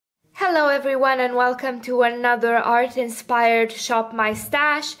Hello everyone and welcome to another art-inspired Shop My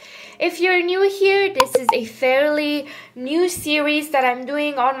Stash. If you're new here, this is a fairly new series that I'm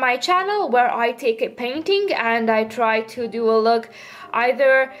doing on my channel where I take a painting and I try to do a look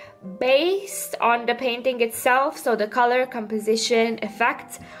either based on the painting itself, so the color, composition,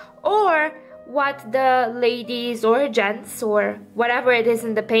 effects, or what the ladies or gents or whatever it is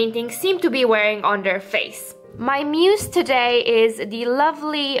in the painting seem to be wearing on their face. My muse today is the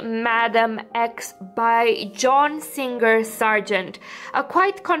lovely Madame X by John Singer Sargent, a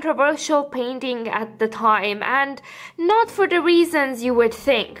quite controversial painting at the time, and not for the reasons you would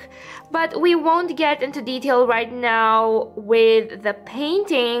think. But we won't get into detail right now with the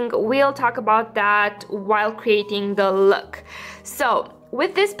painting. We'll talk about that while creating the look. So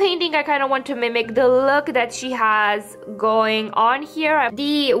with this painting, I kind of want to mimic the look that she has going on here.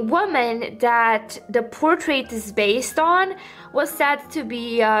 The woman that the portrait is based on was said to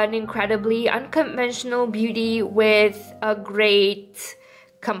be an incredibly unconventional beauty with a great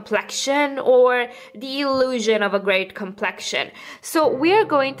complexion, or the illusion of a great complexion. So we're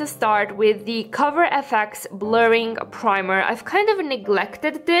going to start with the CoverFX blurring primer. I've kind of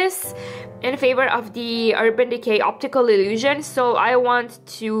neglected this in favor of the Urban Decay optical illusion, so I want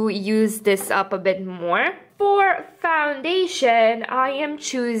to use this up a bit more. For foundation, I am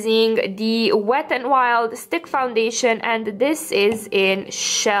choosing the Wet n Wild stick foundation, and this is in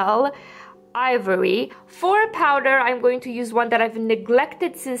Shell Ivory. For powder, I'm going to use one that I've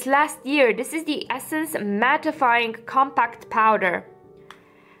neglected since last year. This is the Essence Matifying Compact Powder.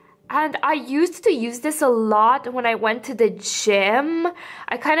 And I used to use this a lot when I went to the gym.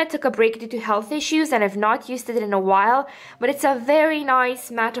 I kind of took a break due to health issues and I've not used it in a while. But it's a very nice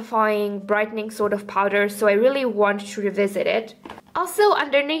mattifying, brightening sort of powder, so I really want to revisit it. Also,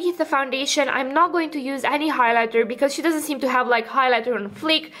 underneath the foundation, I'm not going to use any highlighter because she doesn't seem to have like highlighter on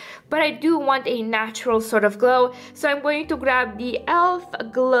fleek, but I do want a natural sort of glow. So I'm going to grab the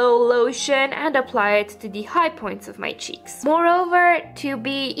e.l.f. Glow Lotion and apply it to the high points of my cheeks. Moreover, to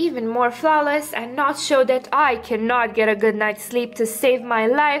be even more flawless and not show that I cannot get a good night's sleep to save my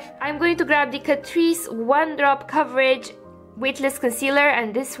life, I'm going to grab the Catrice One Drop Coverage Weightless Concealer,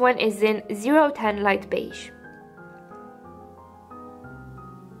 and this one is in 010 Light Beige.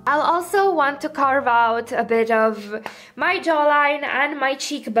 I'll also want to carve out a bit of my jawline and my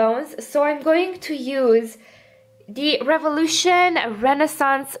cheekbones, so I'm going to use the Revolution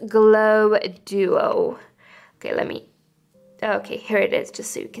Renaissance Glow Duo. Okay, here it is,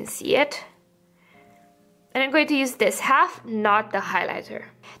 just so you can see it. And I'm going to use this half, not the highlighter.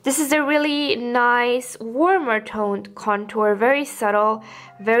 This is a really nice, warmer toned contour, very subtle,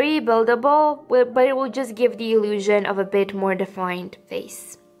 very buildable, but it will just give the illusion of a bit more defined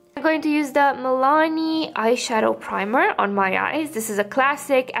face. I'm going to use the Milani eyeshadow primer on my eyes. This is a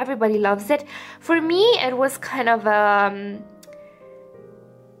classic, everybody loves it. For me, it was kind of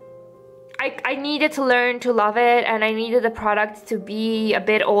I needed to learn to love it, and I needed the product to be a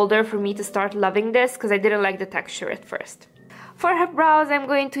bit older for me to start loving this because I didn't like the texture at first. For her brows, I'm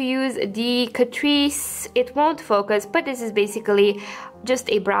going to use the Catrice, it won't focus, but this is basically just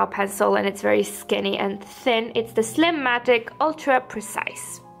a brow pencil and it's very skinny and thin. It's the SlimMatic Ultra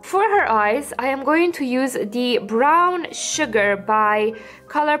Precise. For her eyes, I am going to use the Brown Sugar by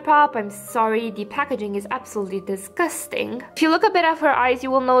Colourpop. I'm sorry, the packaging is absolutely disgusting. If you look a bit at her eyes, you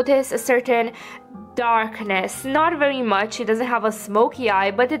will notice a certain darkness. Not very much, she doesn't have a smoky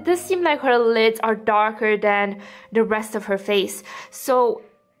eye, but it does seem like her lids are darker than the rest of her face. So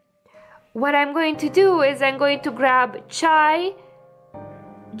what I'm going to do is I'm going to grab Chai,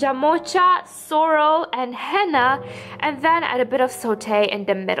 Jamocha, sorrel, and henna, and then add a bit of saute in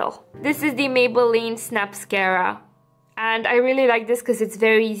the middle. This is the Maybelline Snapscara, and I really like this because it's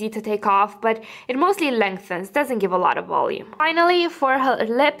very easy to take off, but it mostly lengthens, doesn't give a lot of volume. Finally, for her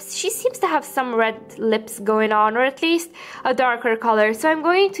lips, she seems to have some red lips going on, or at least a darker color, so I'm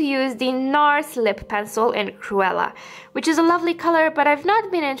going to use the NARS lip pencil in Cruella, which is a lovely color, but I've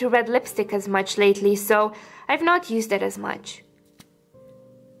not been into red lipstick as much lately, so I've not used it as much.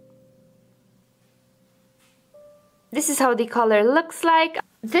 This is how the color looks like.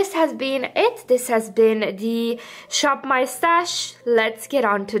 This has been it. This has been the Shop My Stash. Let's get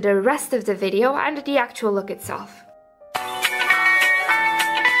on to the rest of the video and the actual look itself.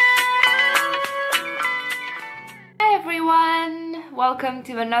 Hi everyone! Welcome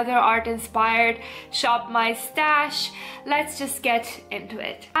to another art-inspired Shop My Stash. Let's just get into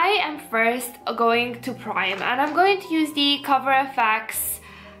it. I am first going to prime, and I'm going to use the CoverFX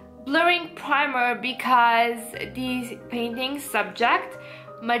blurring primer because the painting's subject,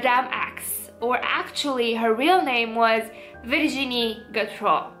 Madame X, or actually her real name was Virginie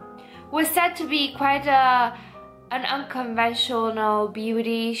Gautreau, was said to be quite an unconventional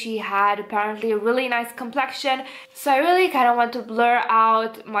beauty. She had apparently a really nice complexion, so I really kind of want to blur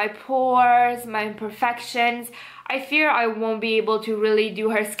out my pores, my imperfections. I fear I won't be able to really do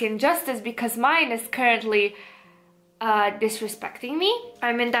her skin justice because mine is currently disrespecting me.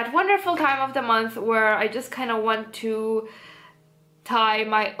 I'm in that wonderful time of the month where I just kind of want to tie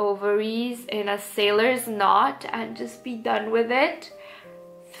my ovaries in a sailor's knot and just be done with it.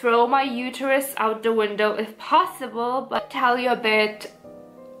 Throw my uterus out the window if possible, but tell you a bit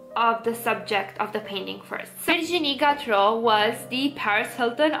of the subject of the painting first. Virginie Gautreau was the Paris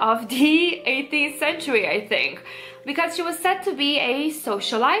Hilton of the 18th century, I think, because she was said to be a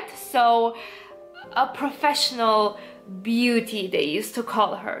socialite, so a professional beauty they used to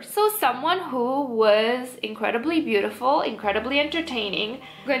call her. So someone who was incredibly beautiful, incredibly entertaining.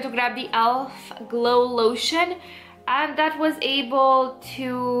 I'm going to grab the e.l.f. Glow Lotion, and that was able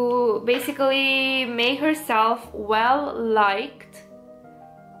to basically make herself well liked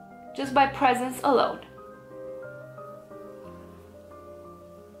just by presence alone.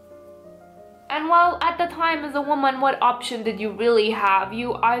 And well, at the time as a woman, what option did you really have?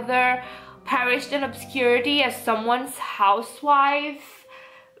 You either perished in obscurity as someone's housewife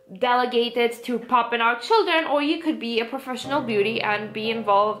delegated to popping out children, or you could be a professional beauty and be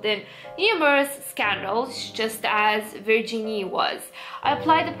involved in numerous scandals just as Virginie was. I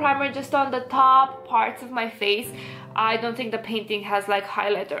applied the primer just on the top parts of my face. I don't think the painting has like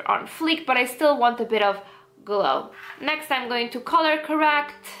highlighter on fleek, but I still want a bit of glow. Next I'm going to color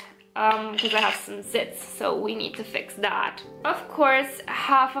correct because I have some zits, so we need to fix that. Of course,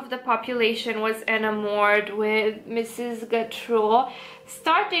 half of the population was enamored with Mrs. Gautreau,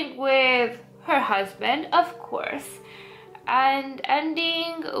 starting with her husband, of course, and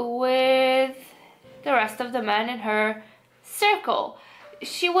ending with the rest of the men in her circle.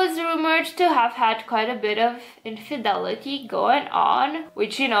 She was rumored to have had quite a bit of infidelity going on,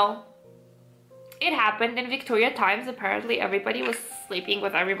 which, you know, it happened in Victoria times. Apparently everybody was sleeping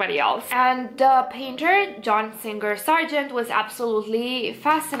with everybody else. And the painter, John Singer Sargent, was absolutely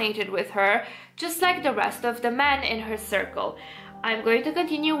fascinated with her, just like the rest of the men in her circle. I'm going to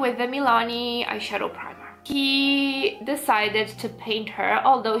continue with the Milani eyeshadow primer. He decided to paint her,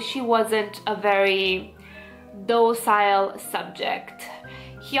 although she wasn't a very docile subject.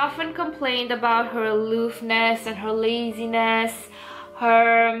 He often complained about her aloofness and her laziness,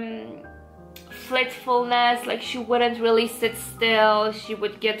 her fitfulness, like she wouldn't really sit still, she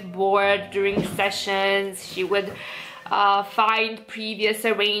would get bored during sessions, she would find previous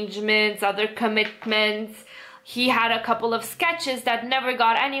arrangements, other commitments. He had a couple of sketches that never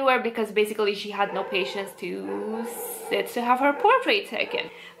got anywhere because basically she had no patience to sit to have her portrait taken.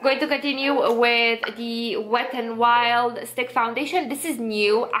 I'm going to continue with the Wet n Wild stick foundation. This is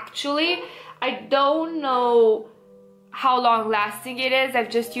new actually. I don't know how long lasting it is. I've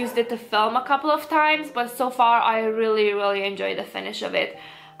just used it to film a couple of times, but so far I really enjoy the finish of it.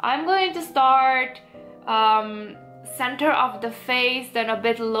 I'm going to start center of the face, then a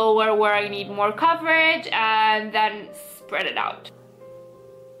bit lower where I need more coverage, and then spread it out.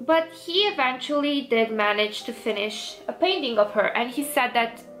 But he eventually did manage to finish a painting of her, and he said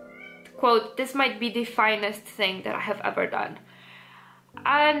that, quote, "This might be the finest thing that I have ever done."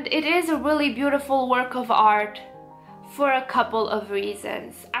 And it is a really beautiful work of art for a couple of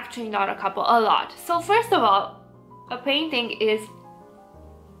reasons. Actually, not a couple, a lot. So first of all, a painting is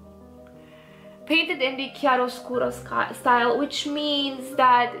painted in the chiaroscuro style, which means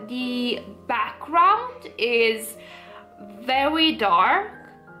that the background is very dark,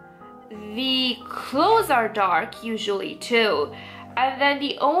 the clothes are dark usually too, and then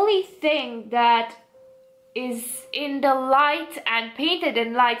the only thing that is in the light and painted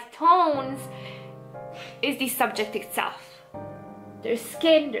in light tones is the subject itself. Their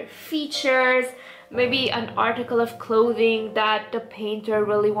skin, their features, maybe an article of clothing that the painter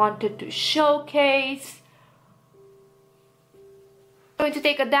really wanted to showcase. I'm going to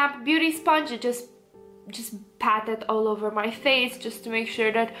take a damp beauty sponge and just pat it all over my face just to make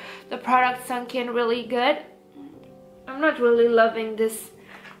sure that the product sunk in really good. I'm not really loving this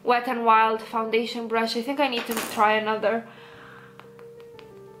Wet n Wild foundation brush. I think I need to try another.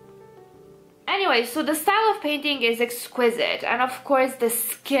 Anyway, so the style of painting is exquisite, and of course the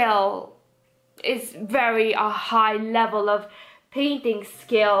skill is very a high level of painting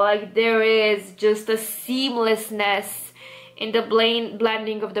skill. Like, there is just a seamlessness in the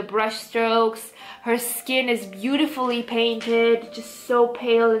blending of the brush strokes. Her skin is beautifully painted, just so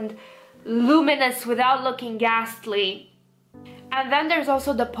pale and luminous without looking ghastly. And then there's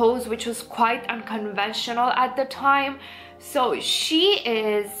also the pose, which was quite unconventional at the time. So she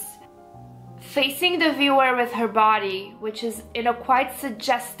is facing the viewer with her body, which is in a quite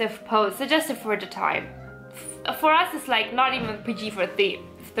suggestive pose, suggestive for the time. For us, it's like not even PG for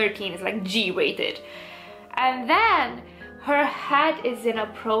 13, it's like G rated. And then her head is in a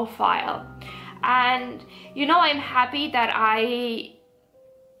profile. And you know, I'm happy that I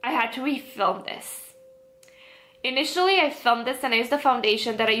had to refilm this. Initially, I filmed this and I used the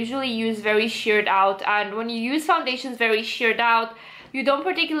foundation that I usually use very sheared out. And when you use foundations very sheared out, you don't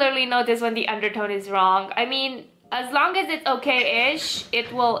particularly notice when the undertone is wrong. I mean, as long as it's okay-ish,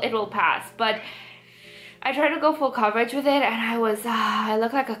 it will pass. But I tried to go full coverage with it and I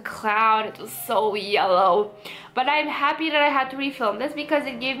looked like a clown. It was so yellow. But I'm happy that I had to refilm this because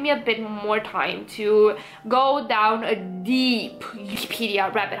it gave me a bit more time to go down a deep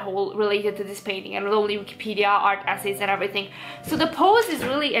Wikipedia rabbit hole related to this painting, and not only Wikipedia, art essays and everything. So the pose is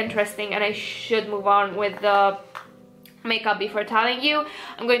really interesting, and I should move on with the makeup before telling you.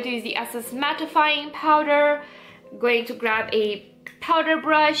 I'm going to use the SS Matifying powder. I'm going to grab a powder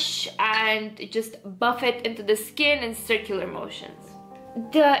brush and just buff it into the skin in circular motions.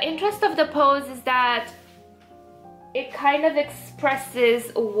 The interest of the pose is that it kind of expresses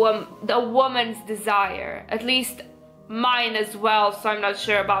the woman's desire, at least mine as well, so I'm not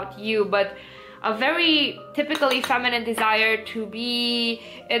sure about you, but a very typically feminine desire to be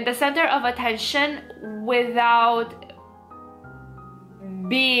in the center of attention without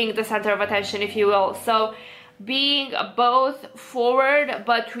being the center of attention, if you will. So being both forward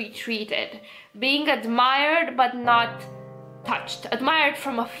but retreated, being admired but not touched, admired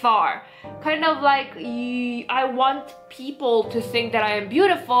from afar, kind of like I want people to think that I am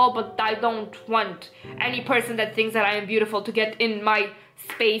beautiful, but I don't want any person that thinks that I am beautiful to get in my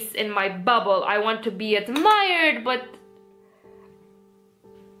space, in my bubble. I want to be admired, but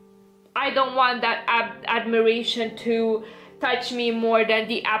I don't want that admiration to touch me more than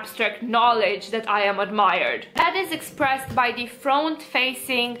the abstract knowledge that I am admired. That is expressed by the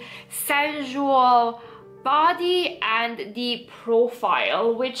front-facing sensual body and the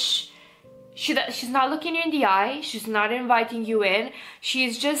profile, which she's not looking you in the eye, she's not inviting you in,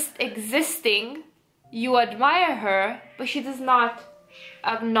 she's just existing. You admire her, but she does not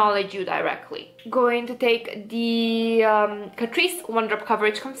acknowledge you directly. Going to take the Catrice One Drop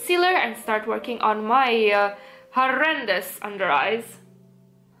Coverage Concealer and start working on my horrendous under eyes.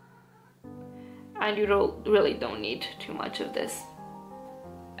 And you really don't need too much of this.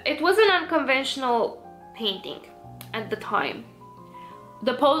 It was an unconventional painting at the time.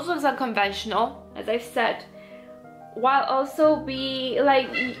 The pose was unconventional, as I've said, while also being like,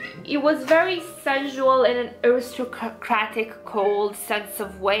 it was very sensual in an aristocratic, cold sense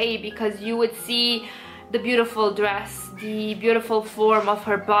of way, because you would see the beautiful dress, the beautiful form of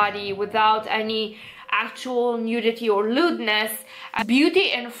her body without any actual nudity or lewdness.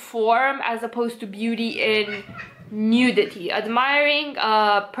 Beauty in form as opposed to beauty in nudity. Admiring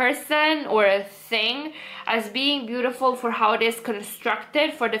a person or a thing as being beautiful for how it is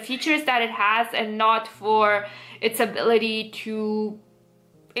constructed, for the features that it has, and not for its ability to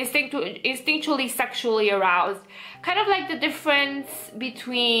instinctually sexually aroused. Kind of like the difference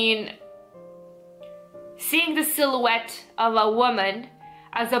between seeing the silhouette of a woman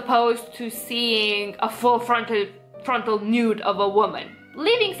as opposed to seeing a full frontal nude of a woman,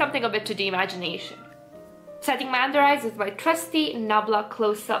 leaving something a bit to the imagination. Setting my under eyes with my trusty Nabla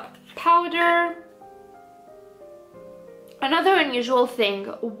close-up powder. Another unusual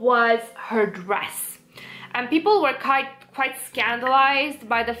thing was her dress, and people were quite scandalized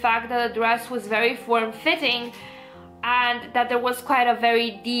by the fact that the dress was very form-fitting and that there was quite a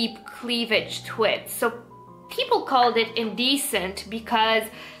very deep cleavage to it. So people called it indecent because,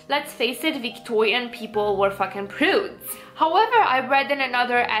 let's face it, Victorian people were fucking prudes. However, I read in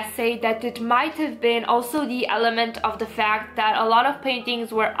another essay that it might have been also the element of the fact that a lot of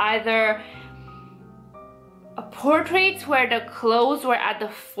paintings were either portraits where the clothes were at the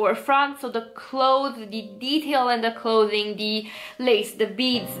forefront, so the clothes, the detail in the clothing, the lace, the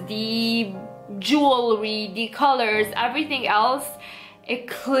beads, the jewelry, the colors, everything else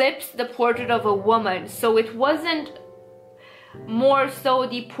eclipsed the portrait of a woman. So it wasn't more so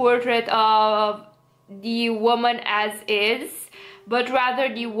the portrait of the woman as is, but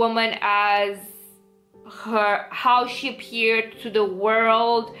rather the woman as her, how she appeared to the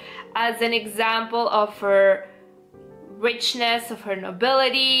world, as an example of her richness, of her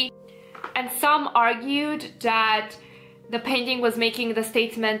nobility. And some argued that the painting was making the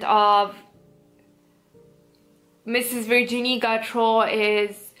statement of Mrs. Virginie Gautreau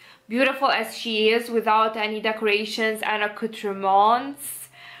is beautiful as she is without any decorations and accoutrements,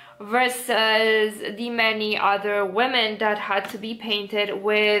 versus the many other women that had to be painted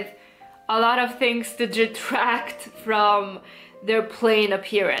with a lot of things to detract from their plain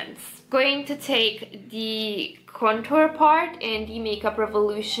appearance. Going to take the contour part in the Makeup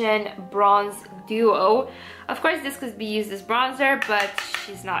Revolution Bronze Duo. Of course, this could be used as bronzer, but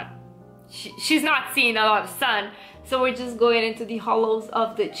she's not seeing a lot of sun, so we're just going into the hollows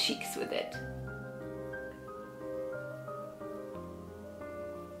of the cheeks with it.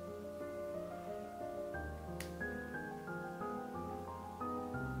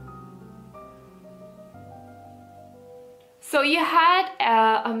 So you had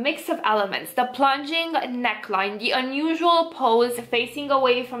a mix of elements: the plunging neckline, the unusual pose facing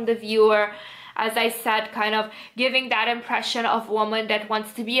away from the viewer, as I said, kind of giving that impression of woman that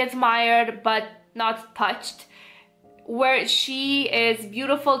wants to be admired but not touched, where she is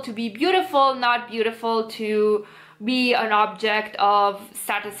beautiful to be beautiful, not beautiful to be an object of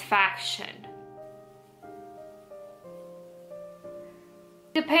satisfaction.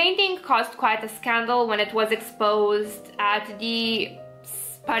 The painting caused quite a scandal when it was exposed at the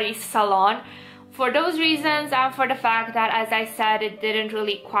Paris Salon. For those reasons, and for the fact that, as I said, it didn't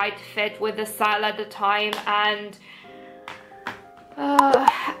really quite fit with the style at the time, and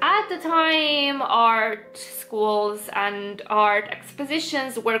at the time art schools and art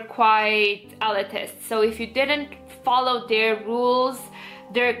expositions were quite elitist. So if you didn't follow their rules,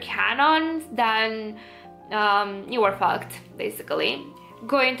 their canons, then you were fucked, basically.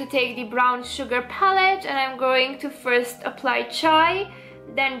 Going to take the brown sugar palette, and I'm going to first apply chai,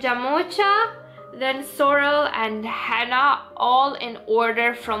 then jamocha, then sorrel and henna, all in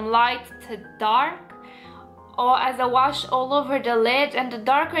order from light to dark, or as a wash all over the lid. And the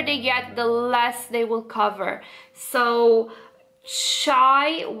darker they get, the less they will cover. So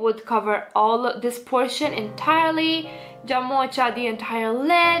chai would cover all of this portion entirely, jamocha the entire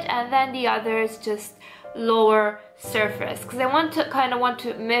lid, and then the others just lower surface, because I want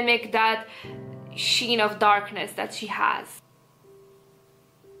to mimic that sheen of darkness that she has.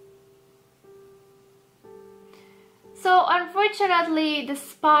 So unfortunately,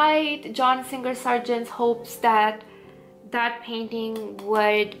 despite John Singer Sargent's hopes that that painting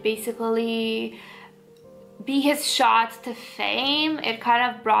would basically be his shot to fame, it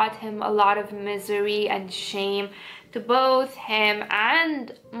kind of brought him a lot of misery and shame to both him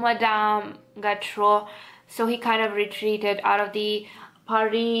and Madame Gatreau. So he kind of retreated out of the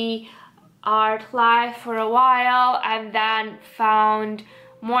Paris art life for a while, and then found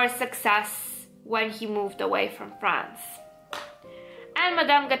more success when he moved away from France. And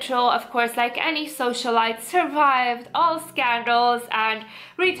Madame Gatreau, of course, like any socialite, survived all scandals and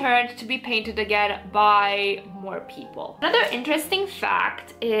returned to be painted again by more people. Another interesting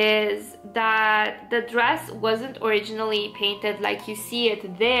fact is that the dress wasn't originally painted like you see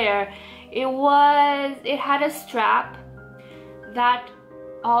it there. It had a strap that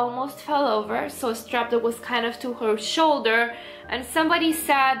almost fell over, so a strap that was kind of to her shoulder, and somebody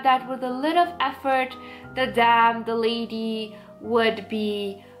said that with a little effort the lady would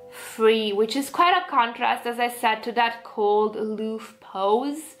be free, which is quite a contrast, as I said, to that cold, aloof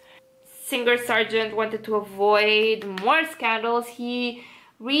pose. Singer Sargent wanted to avoid more scandals. He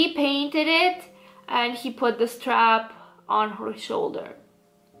repainted it and he put the strap on her shoulder.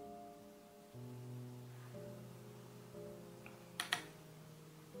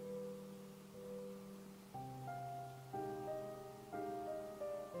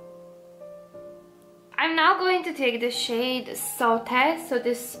 I'm now going to take the shade Sauté, so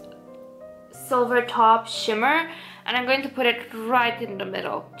this silver top shimmer, and I'm going to put it right in the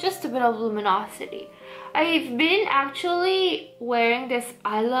middle, just a bit of luminosity. I've been actually wearing this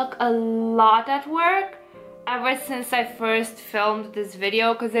eye look a lot at work ever since I first filmed this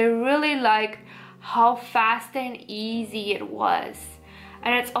video, because I really liked how fast and easy it was,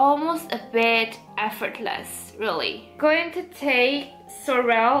 and it's almost a bit effortless, really. Going to take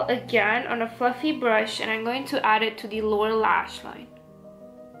Sorrel again on a fluffy brush, and I'm going to add it to the lower lash line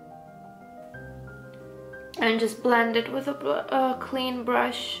and just blend it with a clean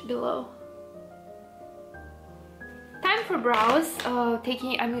brush below. Time for brows.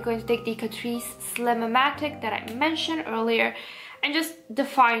 I'm going to take the Catrice SlimMatic that I mentioned earlier and just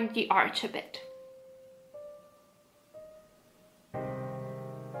define the arch a bit.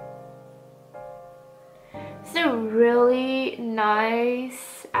 It's a really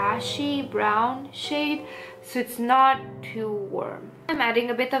nice ashy brown shade, so it's not too warm. I'm adding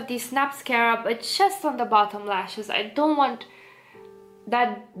a bit of the Snapscara, but just on the bottom lashes. I don't want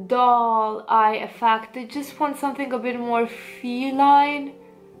that doll eye effect. I just want something a bit more feline,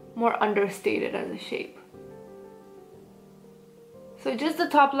 more understated as a shape. So just the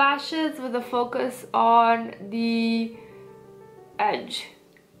top lashes with a focus on the edge.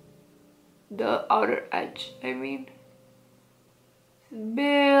 the outer edge. I mean,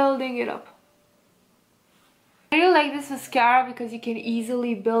 building it up. I really like this mascara because you can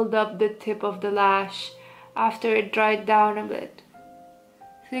easily build up the tip of the lash after it dried down a bit.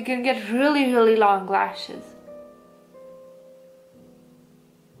 So you can get really long lashes.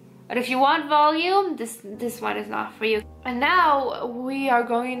 But if you want volume, this one is not for you. And now we are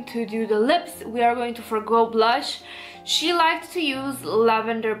going to do the lips. We are going to forgo blush. She likes to use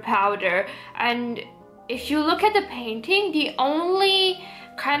lavender powder, and if you look at the painting, the only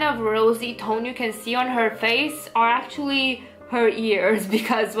kind of rosy tone you can see on her face are actually her ears,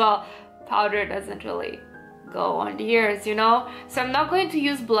 because, well, powder doesn't really go on the ears, you know? So I'm not going to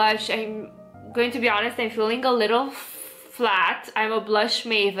use blush. I'm going to be honest, I'm feeling a little flat. I'm a blush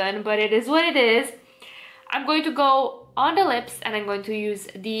maven, but it is what it is. I'm going to go on the lips, and I'm going to use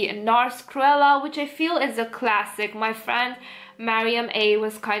the NARS Cruella, which I feel is a classic. My friend Amarià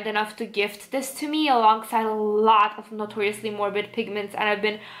was kind enough to gift this to me alongside a lot of Notoriously Morbid pigments, and I've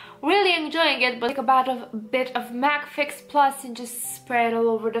been really enjoying it. But like about a bit of MAC Fix Plus and just spray it all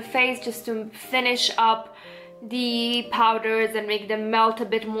over the face just to finish up the powders and make them melt a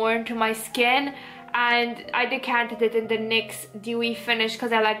bit more into my skin. And I decanted it in the NYX Dewy Finish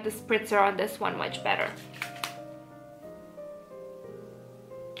because I like the spritzer on this one much better.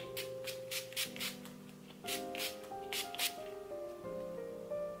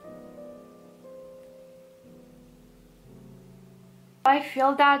 I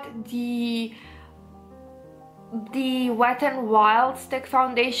feel that the Wet n Wild stick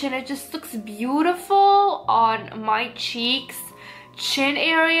foundation, it just looks beautiful on my cheeks, chin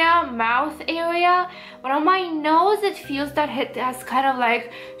area, mouth area, but on my nose it feels that it has kind of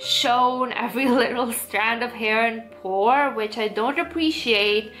like shown every little strand of hair and pore, which I don't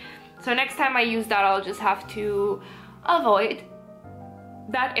appreciate. So next time I use that, I'll just have to avoid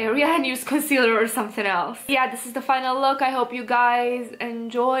that area and use concealer or something else. Yeah, this is the final look. I hope you guys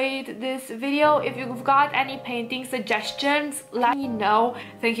enjoyed this video. If you've got any painting suggestions, let me know.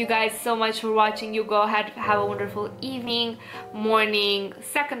 Thank you guys so much for watching. You go ahead, have a wonderful evening, morning,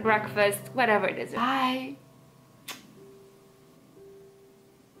 second breakfast, whatever it is. Bye.